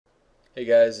Hey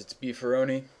guys, it's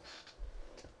Beefaroni.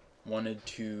 Wanted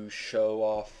to show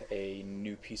off a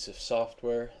new piece of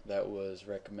software that was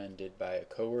recommended by a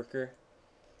coworker.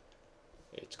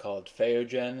 It's called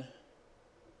Faogen.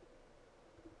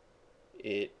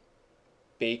 It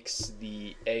bakes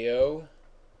the AO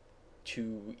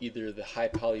to either the high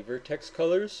poly vertex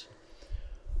colors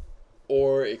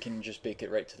or it can just bake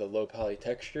it right to the low poly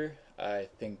texture. I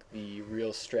think the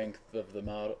real strength of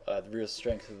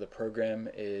the program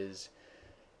is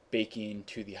baking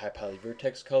to the high poly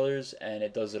vertex colors, and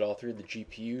it does it all through the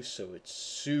GPU, so it's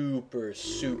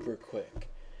super quick.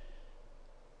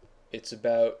 It's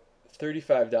about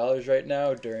 $35 right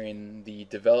now during the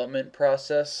development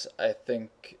process. I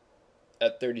think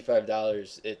at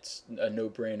 $35 it's a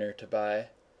no-brainer to buy.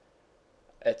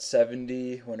 At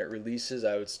 70 when it releases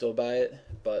I would still buy it,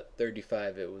 but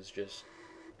 35 it was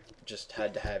just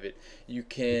had to have it. You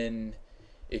can,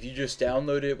 if you just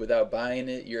download it without buying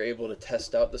it, you're able to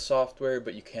test out the software,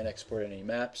 but you can't export any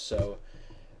maps. So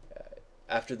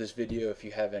after this video, if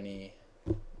you have any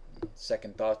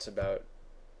second thoughts about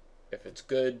if it's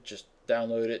good, just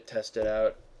download it, test it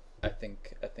out. I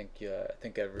think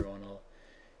everyone will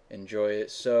enjoy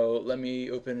it. So let me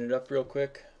open it up real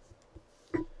quick.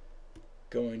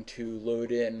 Going to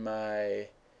load in my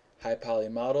high poly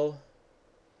model.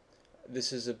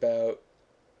 This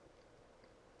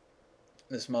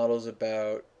model is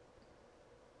about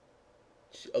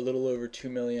a little over 2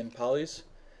 million polys,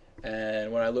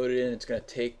 and when I load it in, it's going to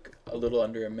take a little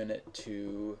under a minute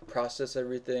to process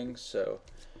everything, so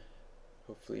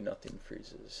hopefully nothing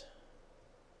freezes.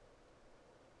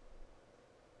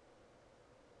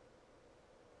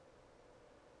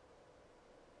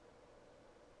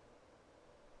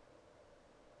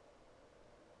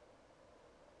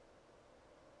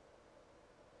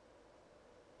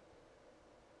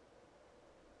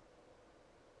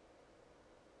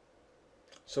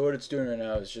 So what it's doing right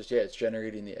now is just, it's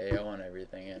generating the AO on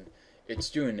everything, and it's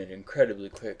doing it incredibly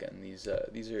quick, and these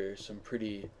are some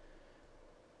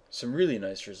really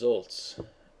nice results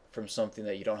from something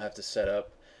that you don't have to set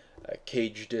up a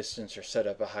cage distance or set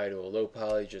up a high to a low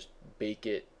poly. Just bake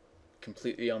it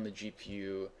completely on the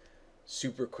GPU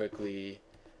super quickly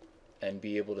and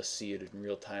be able to see it in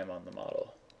real time on the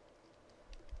model.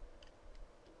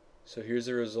 So here's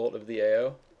the result of the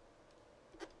AO.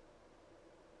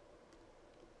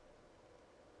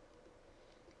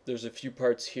 There's a few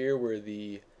parts here where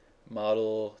the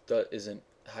model isn't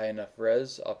high enough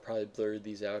res. I'll probably blur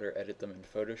these out or edit them in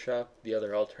Photoshop. The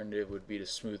other alternative would be to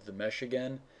smooth the mesh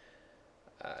again.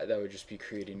 That would just be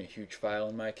creating a huge file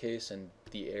in my case, and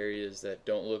the areas that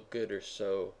don't look good are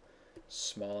so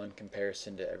small in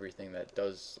comparison to everything that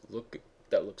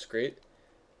looks great.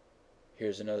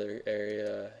 Here's another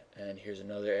area, and here's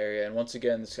another area, and once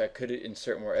again, I could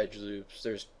insert more edge loops.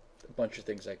 There's a bunch of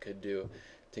things I could do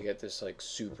to get this like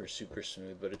super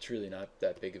smooth, but it's really not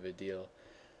that big of a deal.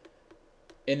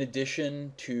 In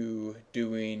addition to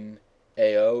doing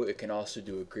AO, it can also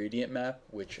do a gradient map,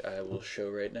 which I will show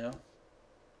right now.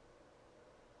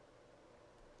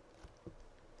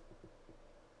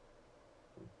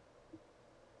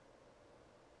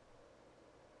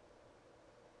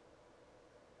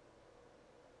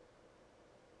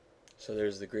 So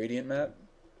there's the gradient map.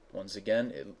 Once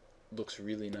again, it looks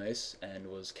really nice and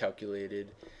was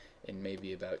calculated in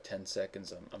maybe about 10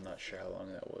 seconds. I'm not sure how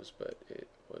long that was, but it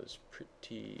was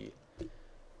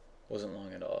wasn't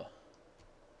long at all.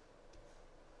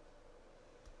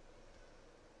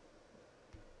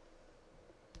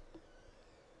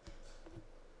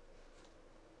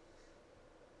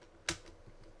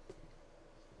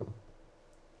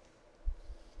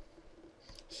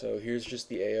 So here's just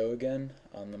the AO again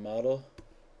on the model.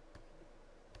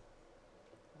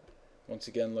 Once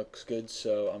again, looks good,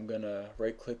 so I'm gonna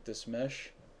right click this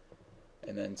mesh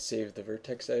and then save the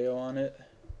vertex AO on it,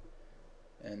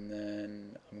 and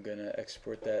then I'm gonna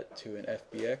export that to an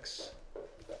FBX,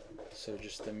 so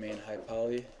just the main high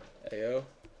poly AO,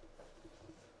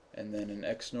 and then in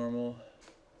X normal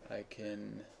I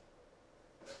can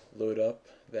load up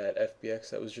that FBX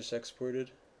that was just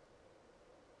exported.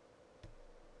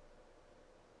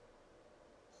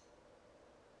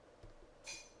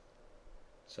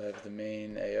 So I have the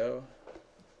main AO,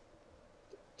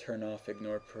 turn off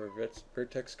ignore per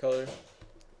vertex color,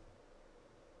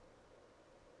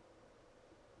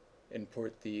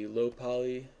 import the low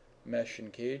poly mesh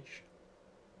and cage,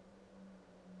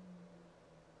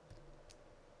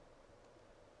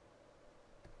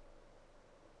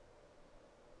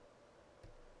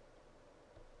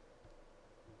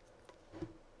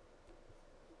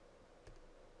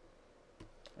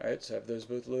 Alright, so I have those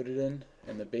both loaded in,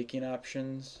 and the baking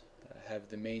options have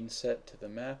the main set to the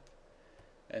map,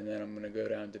 and then I'm going to go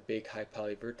down to Bake High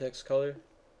Poly Vertex Color.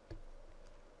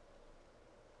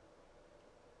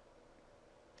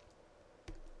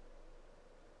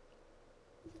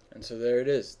 And so there it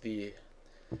is. The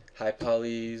high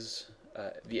polys,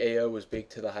 the AO was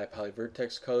baked to the high poly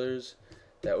vertex colors.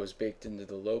 That was baked into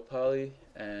the low poly,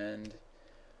 and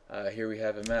here we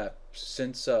have a map.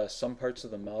 Since some parts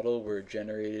of the model were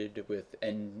generated with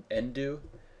Endu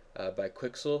by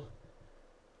Quixel,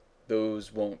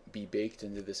 those won't be baked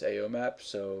into this AO map,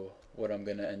 so what I'm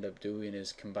going to end up doing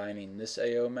is combining this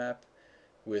AO map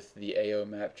with the AO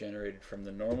map generated from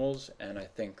the normals, and I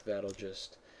think that'll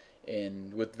just,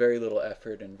 with very little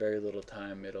effort and very little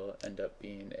time, it'll end up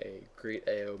being a great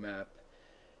AO map.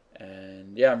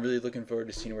 And yeah, I'm really looking forward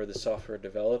to seeing where the software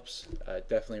develops. I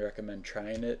definitely recommend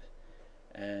trying it.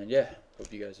 And yeah,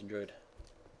 hope you guys enjoyed.